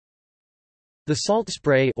The salt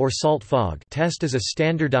spray or salt fog test is a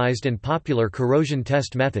standardized and popular corrosion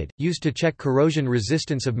test method, used to check corrosion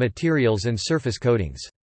resistance of materials and surface coatings.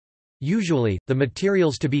 Usually, the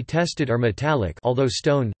materials to be tested are metallic, although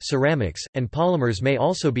stone, ceramics, and polymers may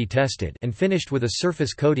also be tested, and finished with a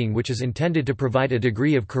surface coating which is intended to provide a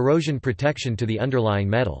degree of corrosion protection to the underlying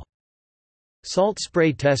metal. Salt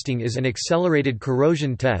spray testing is an accelerated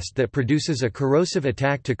corrosion test that produces a corrosive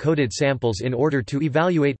attack to coated samples in order to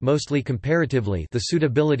evaluate, mostly comparatively, the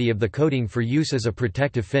suitability of the coating for use as a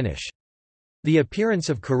protective finish. The appearance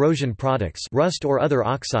of corrosion products, rust or other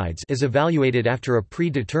oxides, is evaluated after a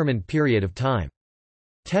predetermined period of time.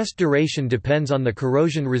 Test duration depends on the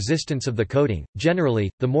corrosion resistance of the coating.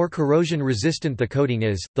 Generally, the more corrosion resistant the coating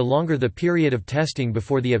is, the longer the period of testing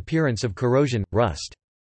before the appearance of corrosion, rust.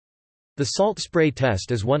 The salt spray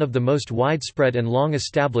test is one of the most widespread and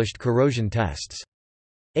long-established corrosion tests.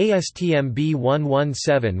 ASTM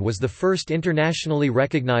B117 was the first internationally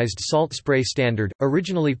recognized salt spray standard,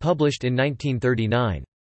 originally published in 1939.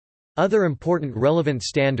 Other important relevant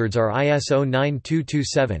standards are ISO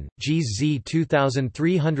 9227, GZ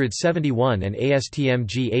 2371 and ASTM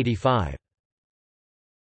G85.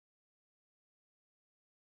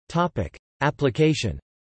 Application.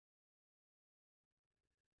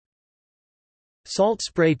 Salt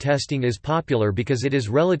spray testing is popular because it is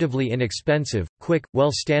relatively inexpensive, quick,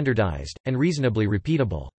 well standardized, and reasonably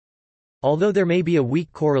repeatable. Although there may be a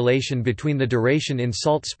weak correlation between the duration in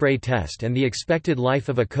salt spray test and the expected life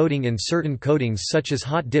of a coating in certain coatings such as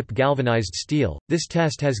hot-dip galvanized steel, this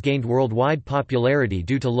test has gained worldwide popularity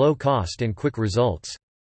due to low cost and quick results.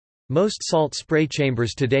 Most salt spray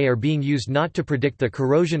chambers today are being used not to predict the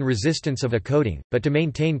corrosion resistance of a coating, but to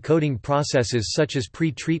maintain coating processes such as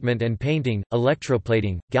pre-treatment and painting,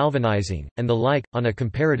 electroplating, galvanizing, and the like, on a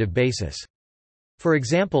comparative basis. For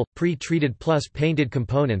example, pre-treated plus painted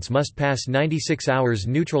components must pass 96 hours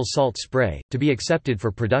neutral salt spray, to be accepted for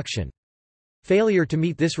production. Failure to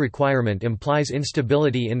meet this requirement implies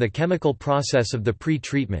instability in the chemical process of the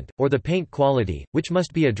pre-treatment, or the paint quality, which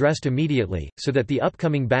must be addressed immediately, so that the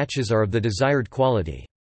upcoming batches are of the desired quality.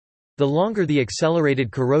 The longer the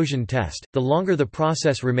accelerated corrosion test, the longer the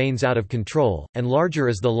process remains out of control, and larger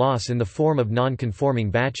is the loss in the form of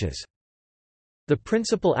non-conforming batches. The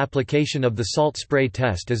principal application of the salt spray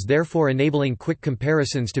test is therefore enabling quick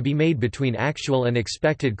comparisons to be made between actual and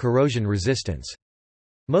expected corrosion resistance.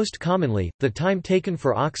 Most commonly, the time taken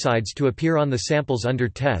for oxides to appear on the samples under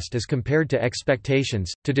test is compared to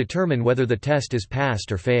expectations, to determine whether the test is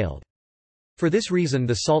passed or failed. For this reason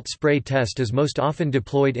the salt spray test is most often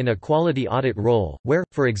deployed in a quality audit role, where,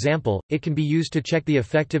 for example, it can be used to check the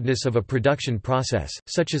effectiveness of a production process,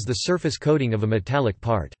 such as the surface coating of a metallic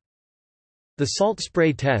part. The salt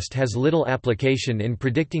spray test has little application in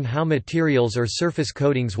predicting how materials or surface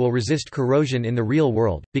coatings will resist corrosion in the real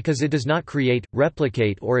world, because it does not create,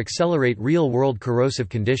 replicate or accelerate real-world corrosive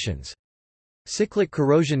conditions. Cyclic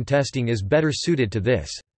corrosion testing is better suited to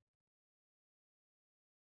this.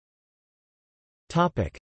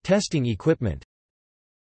 Testing equipment.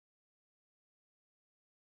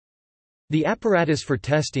 The apparatus for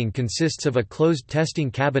testing consists of a closed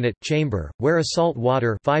testing cabinet chamber, where a salt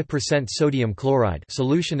water 5% sodium chloride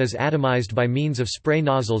solution is atomized by means of spray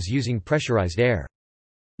nozzles using pressurized air.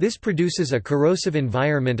 This produces a corrosive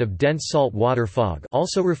environment of dense salt water fog,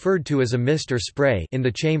 also referred to as a mist or spray, in the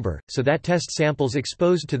chamber, so that test samples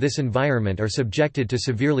exposed to this environment are subjected to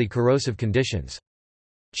severely corrosive conditions.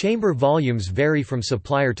 Chamber volumes vary from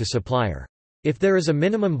supplier to supplier. If there is a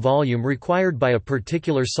minimum volume required by a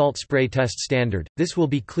particular salt spray test standard, this will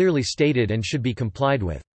be clearly stated and should be complied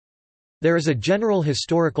with. There is a general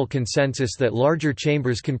historical consensus that larger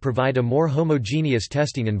chambers can provide a more homogeneous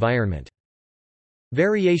testing environment.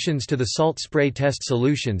 Variations to the salt spray test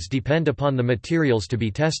solutions depend upon the materials to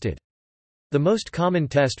be tested. The most common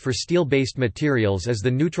test for steel-based materials is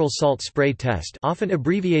the neutral salt spray test, often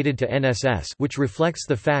abbreviated to NSS, which reflects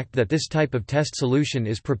the fact that this type of test solution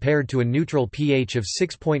is prepared to a neutral pH of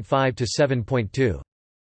 6.5 to 7.2.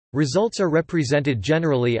 Results are represented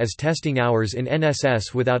generally as testing hours in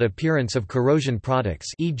NSS without appearance of corrosion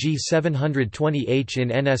products, e.g. 720H in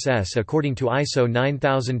NSS according to ISO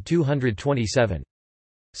 9227.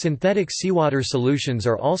 Synthetic seawater solutions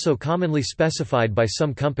are also commonly specified by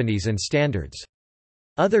some companies and standards.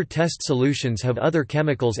 Other test solutions have other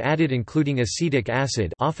chemicals added including acetic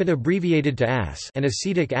acid, often abbreviated to AS, and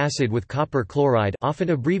acetic acid with copper chloride,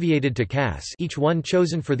 often abbreviated to CAS, each one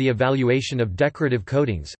chosen for the evaluation of decorative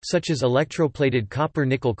coatings, such as electroplated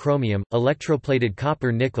copper-nickel chromium, electroplated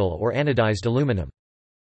copper-nickel or anodized aluminum.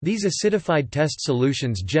 These acidified test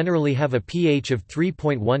solutions generally have a pH of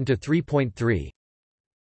 3.1 to 3.3.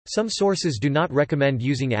 Some sources do not recommend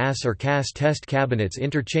using AS or CAS test cabinets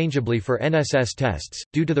interchangeably for NSS tests.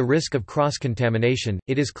 Due to the risk of cross-contamination,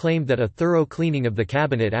 it is claimed that a thorough cleaning of the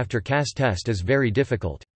cabinet after CAS test is very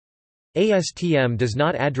difficult. ASTM does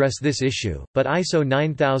not address this issue, but ISO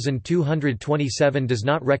 9227 does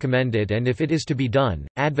not recommend it, and if it is to be done,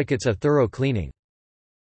 advocates a thorough cleaning.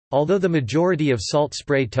 Although the majority of salt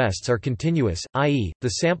spray tests are continuous, i.e., the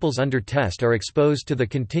samples under test are exposed to the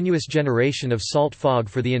continuous generation of salt fog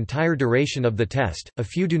for the entire duration of the test, a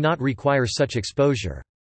few do not require such exposure.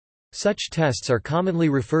 Such tests are commonly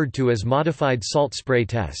referred to as modified salt spray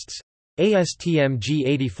tests. ASTM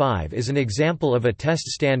G85 is an example of a test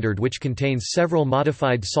standard which contains several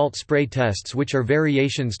modified salt spray tests which are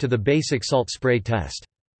variations to the basic salt spray test.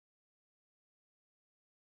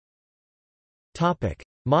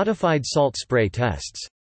 Modified salt spray tests.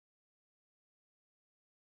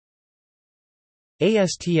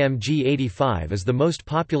 ASTM G85 is the most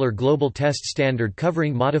popular global test standard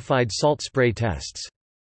covering modified salt spray tests.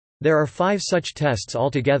 There are 5 such tests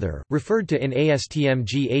altogether, referred to in ASTM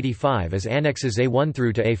G85 as Annexes A1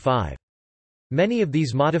 through to A5. Many of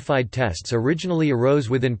these modified tests originally arose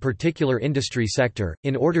within particular industry sector,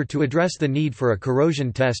 in order to address the need for a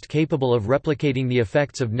corrosion test capable of replicating the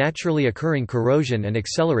effects of naturally occurring corrosion and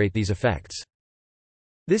accelerate these effects.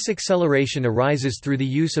 This acceleration arises through the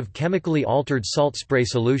use of chemically altered salt spray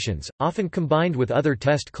solutions, often combined with other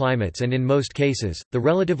test climates and in most cases, the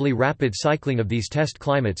relatively rapid cycling of these test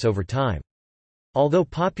climates over time. Although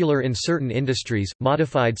popular in certain industries,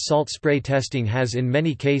 modified salt spray testing has in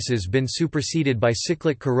many cases been superseded by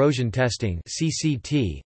cyclic corrosion testing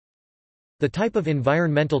 (CCT). The type of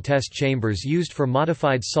environmental test chambers used for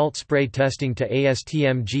modified salt spray testing to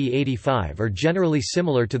ASTM G85 are generally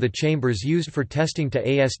similar to the chambers used for testing to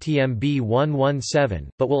ASTM B117,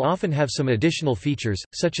 but will often have some additional features,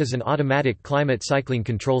 such as an automatic climate cycling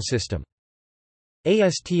control system.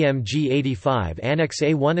 ASTM G85 Annex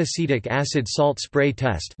A1 Acetic acid salt spray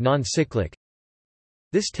test non-cyclic.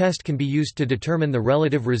 This test can be used to determine the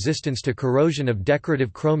relative resistance to corrosion of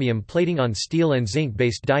decorative chromium plating on steel and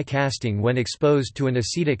zinc-based die casting when exposed to an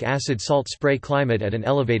acetic acid salt spray climate at an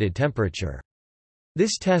elevated temperature.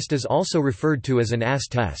 This test is also referred to as an AS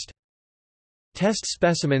test. Test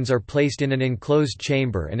specimens are placed in an enclosed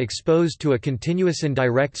chamber and exposed to a continuous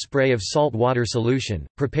indirect spray of salt water solution,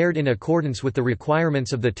 prepared in accordance with the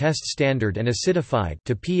requirements of the test standard and acidified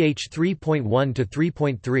to pH 3.1 to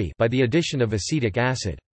 3.3 by the addition of acetic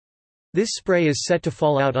acid. This spray is set to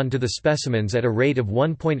fall out onto the specimens at a rate of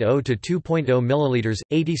 1.0 to 2.0 ml,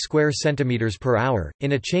 80 square centimeters per hour,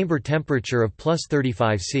 in a chamber temperature of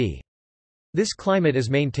 +35 C. This climate is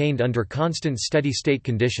maintained under constant steady-state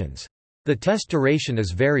conditions. The test duration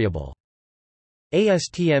is variable.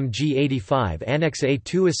 ASTM G85 Annex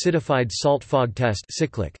A2 Acidified Salt Fog Test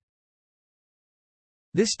cyclic.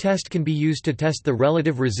 This test can be used to test the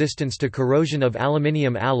relative resistance to corrosion of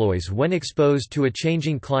aluminium alloys when exposed to a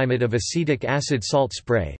changing climate of acetic acid salt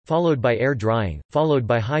spray, followed by air drying, followed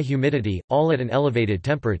by high humidity, all at an elevated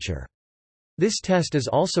temperature. This test is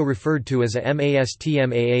also referred to as a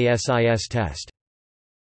MASTM AASIS test.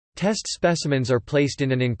 Test specimens are placed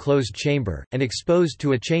in an enclosed chamber, and exposed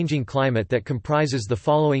to a changing climate that comprises the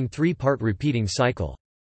following 3-part repeating cycle.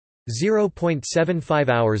 0.75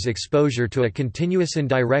 hours exposure to a continuous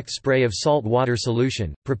indirect spray of salt water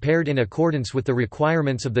solution, prepared in accordance with the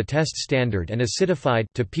requirements of the test standard and acidified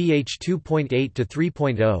to pH 2.8 to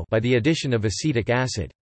 3.0 by the addition of acetic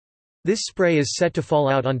acid. This spray is set to fall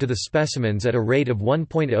out onto the specimens at a rate of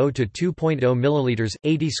 1.0 to 2.0 ml,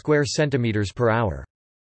 80 square centimeters per hour.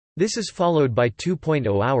 This is followed by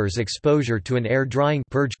 2.0 hours exposure to an air-drying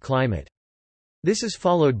purge climate. This is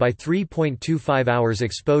followed by 3.25 hours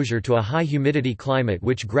exposure to a high-humidity climate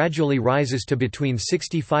which gradually rises to between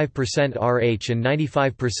 65% RH and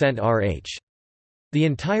 95% RH. The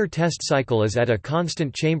entire test cycle is at a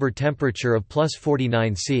constant chamber temperature of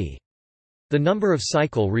 +49 C. The number of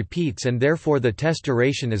cycle repeats and therefore the test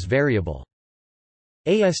duration is variable.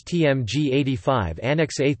 ASTM G85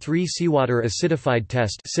 Annex A3 Seawater Acidified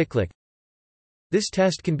Test cyclic. This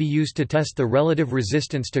test can be used to test the relative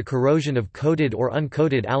resistance to corrosion of coated or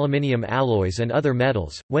uncoated aluminium alloys and other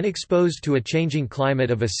metals, when exposed to a changing climate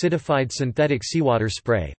of acidified synthetic seawater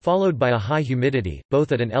spray, followed by a high humidity,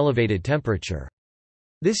 both at an elevated temperature.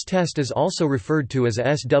 This test is also referred to as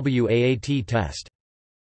a SWAAT test.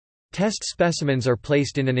 Test specimens are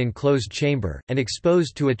placed in an enclosed chamber, and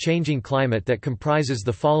exposed to a changing climate that comprises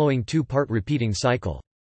the following 2-part repeating cycle.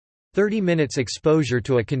 30 minutes exposure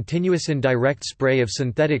to a continuous indirect spray of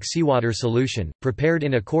synthetic seawater solution, prepared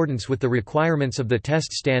in accordance with the requirements of the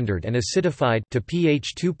test standard and acidified to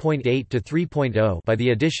pH 2.8 to 3.0 by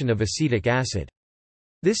the addition of acetic acid.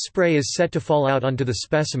 This spray is set to fall out onto the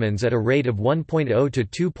specimens at a rate of 1.0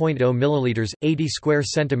 to 2.0 milliliters, 80 square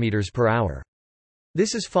centimeters per hour.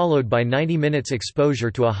 This is followed by 90 minutes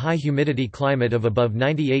exposure to a high humidity climate of above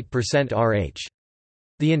 98% RH.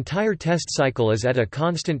 The entire test cycle is at a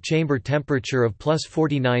constant chamber temperature of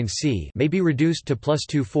 +49 C, may be reduced to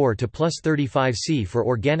 +24 to +35 C for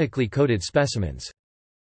organically coated specimens.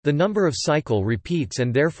 The number of cycle repeats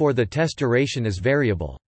and therefore the test duration is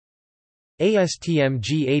variable. ASTM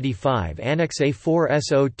G85 Annex A4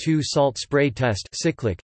 SO2 salt spray test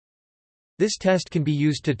cyclic. This test can be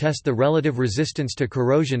used to test the relative resistance to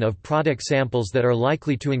corrosion of product samples that are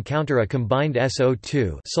likely to encounter a combined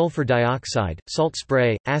SO2 sulfur dioxide, salt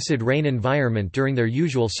spray, acid rain environment during their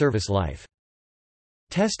usual service life.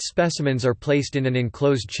 Test specimens are placed in an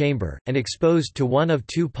enclosed chamber, and exposed to one of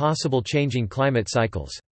two possible changing climate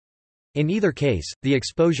cycles. In either case, the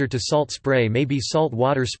exposure to salt spray may be salt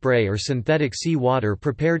water spray or synthetic sea water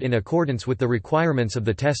prepared in accordance with the requirements of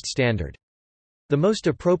the test standard. The most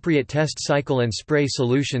appropriate test cycle and spray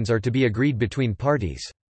solutions are to be agreed between parties.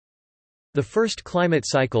 The first climate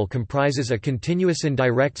cycle comprises a continuous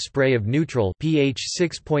indirect spray of neutral pH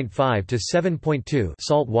 6.5 to 7.2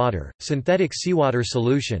 salt water, synthetic seawater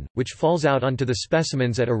solution, which falls out onto the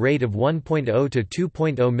specimens at a rate of 1.0 to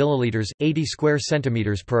 2.0 milliliters, 80 square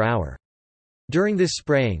centimeters per hour. During this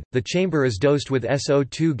spraying, the chamber is dosed with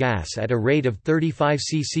SO2 gas at a rate of 35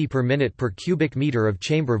 cc per minute per cubic meter of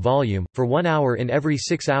chamber volume, for 1 hour in every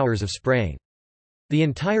 6 hours of spraying. The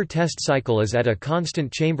entire test cycle is at a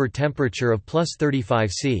constant chamber temperature of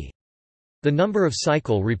 +35 C. The number of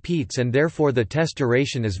cycle repeats and therefore the test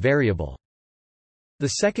duration is variable. The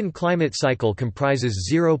second climate cycle comprises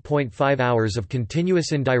 0.5 hours of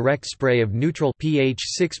continuous indirect spray of neutral pH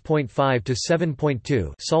 6.5 to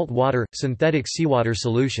 7.2 salt water, synthetic seawater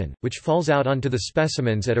solution, which falls out onto the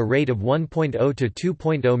specimens at a rate of 1.0 to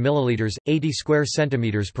 2.0 milliliters, 80 square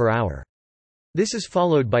centimeters per hour. This is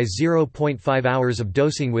followed by 0.5 hours of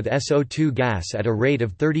dosing with SO2 gas at a rate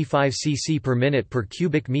of 35 cc per minute per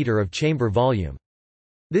cubic meter of chamber volume.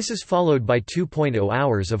 This is followed by 2.0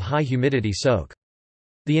 hours of high humidity soak.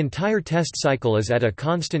 The entire test cycle is at a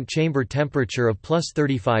constant chamber temperature of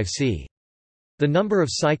 +35 C. The number of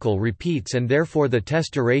cycle repeats and therefore the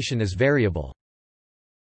test duration is variable.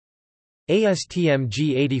 ASTM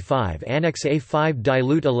G85 Annex A5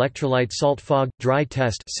 Dilute electrolyte salt fog, dry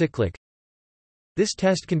test cyclic. This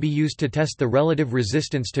test can be used to test the relative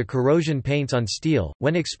resistance to corrosion paints on steel,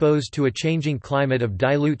 when exposed to a changing climate of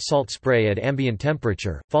dilute salt spray at ambient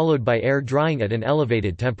temperature, followed by air drying at an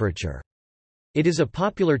elevated temperature. It is a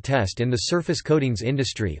popular test in the surface coatings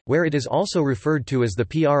industry, where it is also referred to as the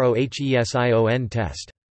PROHESION test.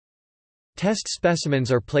 Test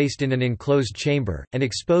specimens are placed in an enclosed chamber, and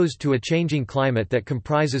exposed to a changing climate that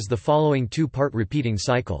comprises the following two-part repeating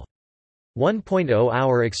cycle. 1.0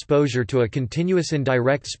 hour exposure to a continuous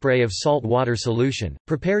indirect spray of salt water solution,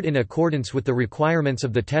 prepared in accordance with the requirements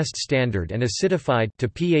of the test standard and acidified to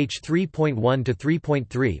pH 3.1 to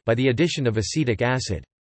 3.3 by the addition of acetic acid.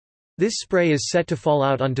 This spray is set to fall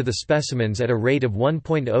out onto the specimens at a rate of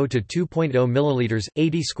 1.0 to 2.0 milliliters,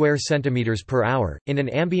 80 square centimeters per hour, in an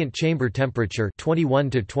ambient chamber temperature 21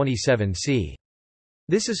 to 27 C.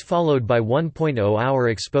 This is followed by 1.0 hour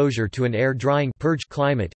exposure to an air drying purge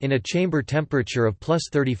climate, in a chamber temperature of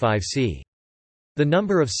 +35 C. The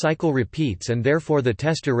number of cycle repeats and therefore the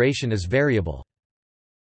test duration is variable.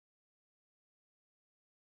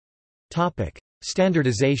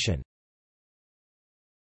 Standardization.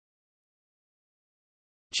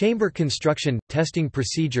 Chamber construction, testing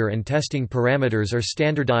procedure and testing parameters are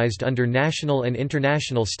standardized under national and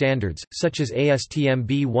international standards, such as ASTM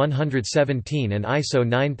B117 and ISO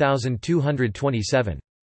 9227.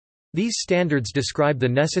 These standards describe the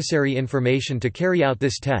necessary information to carry out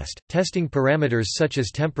this test, testing parameters such as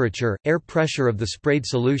temperature, air pressure of the sprayed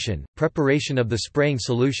solution, preparation of the spraying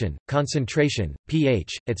solution, concentration,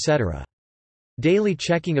 pH, etc. Daily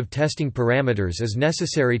checking of testing parameters is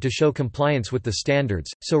necessary to show compliance with the standards,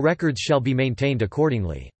 so records shall be maintained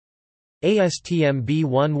accordingly. ASTM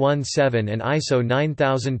B117 and ISO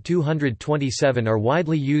 9227 are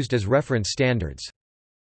widely used as reference standards.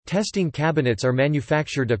 Testing cabinets are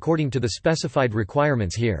manufactured according to the specified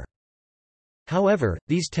requirements here. However,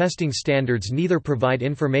 these testing standards neither provide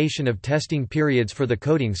information of testing periods for the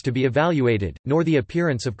coatings to be evaluated, nor the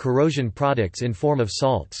appearance of corrosion products in form of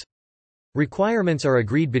salts. Requirements are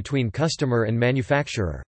agreed between customer and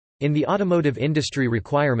manufacturer. In the automotive industry,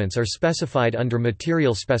 requirements are specified under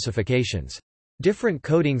material specifications. Different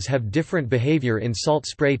coatings have different behavior in salt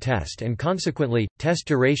spray test, and consequently, test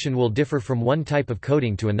duration will differ from one type of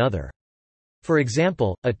coating to another. For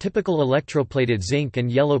example, a typical electroplated zinc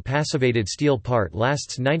and yellow passivated steel part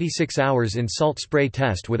lasts 96 hours in salt spray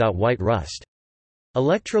test without white rust.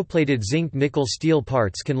 Electroplated zinc-nickel steel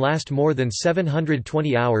parts can last more than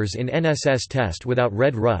 720 hours in NSS test without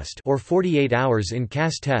red rust or 48 hours in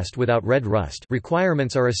CAS test without red rust.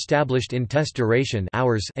 Requirements are established in test duration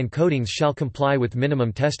hours, and coatings shall comply with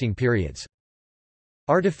minimum testing periods.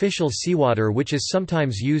 Artificial seawater, which is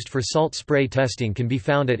sometimes used for salt spray testing, can be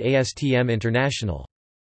found at ASTM International.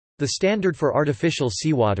 The standard for artificial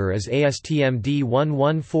seawater is ASTM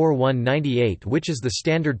D114198, which is the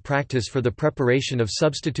standard practice for the preparation of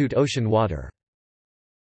substitute ocean water.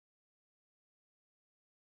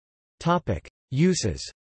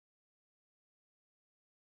 Uses.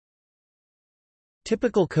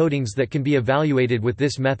 Typical coatings that can be evaluated with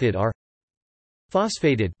this method are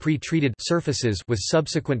phosphated pre-treated surfaces with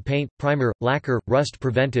subsequent paint, primer, lacquer, rust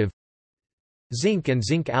preventive. Zinc and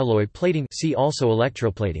zinc alloy plating, see also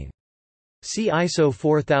electroplating. See ISO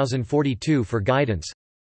 4042 for guidance.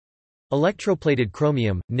 Electroplated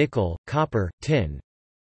chromium, nickel, copper, tin.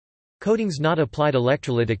 Coatings not applied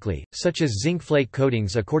electrolytically, such as zinc flake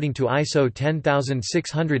coatings according to ISO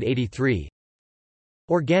 10683.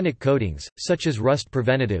 Organic coatings, such as rust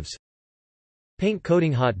preventatives. Paint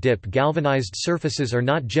coating. Hot dip galvanized surfaces are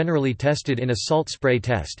not generally tested in a salt spray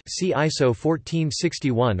test, see ISO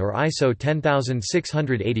 1461 or ISO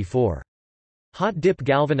 10684. Hot dip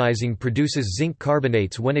galvanizing produces zinc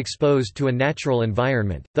carbonates when exposed to a natural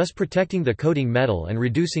environment, thus protecting the coating metal and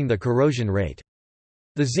reducing the corrosion rate.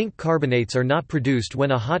 The zinc carbonates are not produced when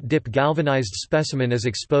a hot dip galvanized specimen is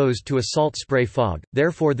exposed to a salt spray fog,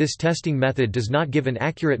 therefore this testing method does not give an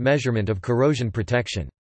accurate measurement of corrosion protection.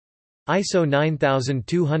 ISO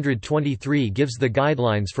 9223 gives the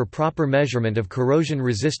guidelines for proper measurement of corrosion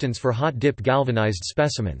resistance for hot dip galvanized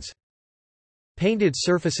specimens. Painted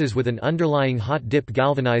surfaces with an underlying hot dip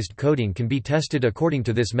galvanized coating can be tested according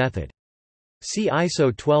to this method. See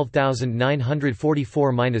ISO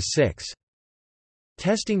 12944-6.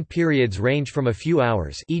 Testing periods range from a few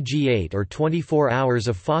hours, e.g. 8 or 24 hours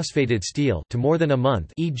of phosphated steel, to more than a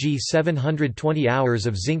month, e.g. 720 hours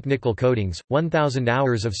of zinc nickel coatings, 1000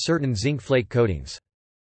 hours of certain zinc flake coatings.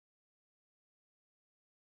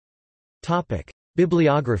 Topic: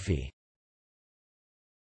 Bibliography.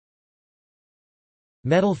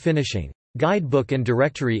 Metal Finishing. Guidebook and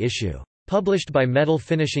Directory issue. Published by Metal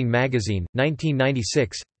Finishing Magazine,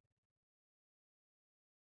 1996.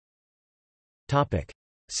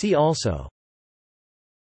 See also: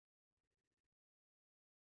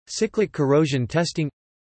 cyclic corrosion testing,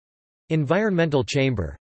 environmental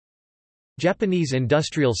chamber, Japanese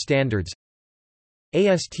industrial standards,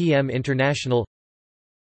 ASTM International,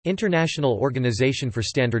 International Organization for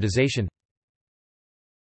Standardization.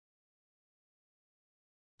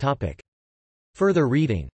 Further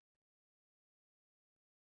reading: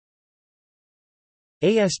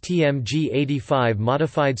 ASTM G85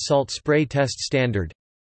 Modified Salt Spray Test Standard.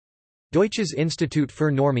 Deutsches Institut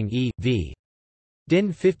für Normung e.V.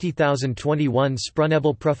 DIN 50021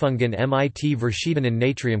 Sprühnebelprüfungen mit verschiedenen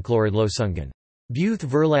Natriumchloridlösungen. Beuth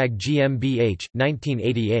Verlag GmbH,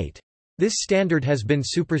 1988. This standard has been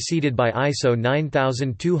superseded by ISO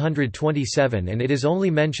 9227 and it is only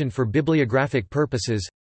mentioned for bibliographic purposes.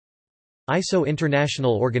 ISO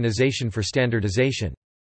International Organization for Standardization.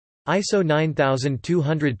 ISO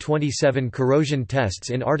 9227 Corrosion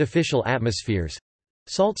Tests in Artificial Atmospheres.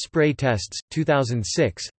 Salt Spray Tests,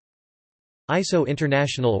 2006. ISO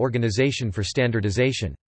International Organization for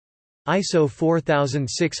Standardization. ISO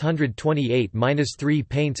 4628-3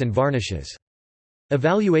 Paints and Varnishes.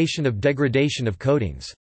 Evaluation of degradation of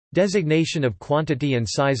coatings. Designation of quantity and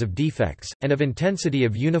size of defects, and of intensity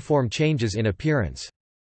of uniform changes in appearance.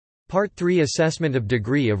 Part 3 Assessment of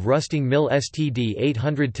Degree of Rusting MIL STD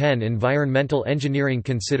 810 Environmental Engineering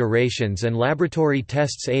Considerations and Laboratory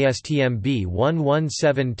Tests ASTM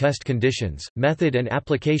B117 Test Conditions, Method and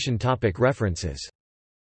Application. References